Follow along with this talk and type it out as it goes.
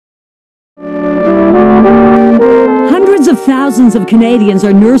thousands of Canadians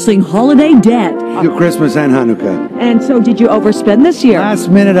are nursing holiday debt. Do Christmas and Hanukkah. And so did you overspend this year? Last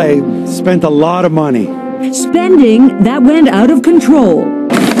minute, I spent a lot of money. Spending that went out of control.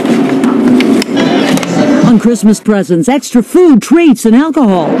 On Christmas presents, extra food, treats, and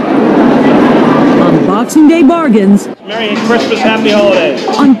alcohol. On Boxing Day bargains. Merry Christmas, Happy Holidays.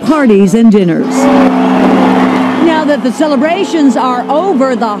 On parties and dinners. Now that the celebrations are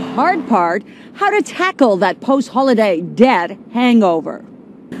over, the hard part, how to tackle that post-holiday debt hangover.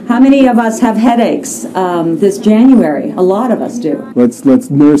 How many of us have headaches this January? A lot of us do. Let's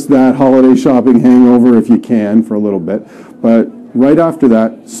nurse that holiday shopping hangover if you can for a little bit. But right after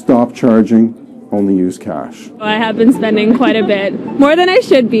that, stop charging. Only use cash. I have been spending quite a bit, more than I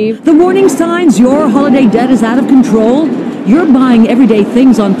should be. The warning signs your holiday debt is out of control? You're buying everyday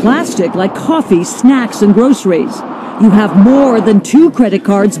things on plastic like coffee, snacks, and groceries. You have more than 2 credit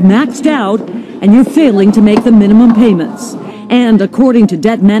cards maxed out, and you're failing to make the minimum payments. And according to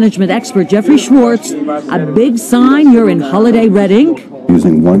debt management expert Jeffrey Schwartz, a big sign you're in holiday red ink.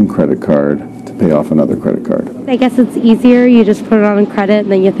 Using one credit card to pay off another credit card. I guess it's easier. You just put it on credit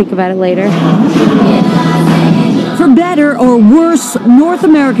and then you think about it later. For better or worse, North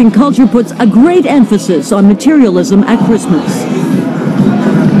American culture puts a great emphasis on materialism at Christmas.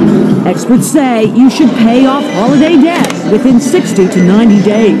 Experts say you should pay off holiday debt within 60 to 90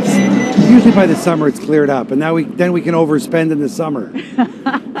 days. Usually by the summer it's cleared up, and then we can overspend in the summer.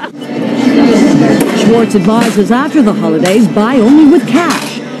 Schwartz advises after the holidays, buy only with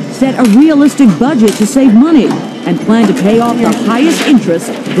cash. Set a realistic budget to save money and plan to pay off the highest interest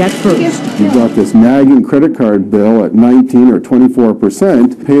debt first. You've got this nagging credit card bill at 19 or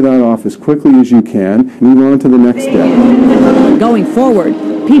 24%. Pay that off as quickly as you can. Move on to the next debt. Going forward,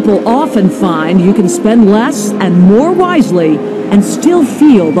 people often find you can spend less and more wisely and still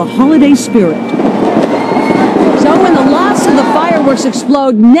feel the holiday spirit. So when the last of the fireworks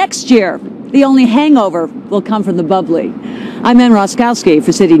explode next year, the only hangover will come from the bubbly. I'm Ann Roskowski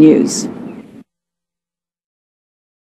for City News.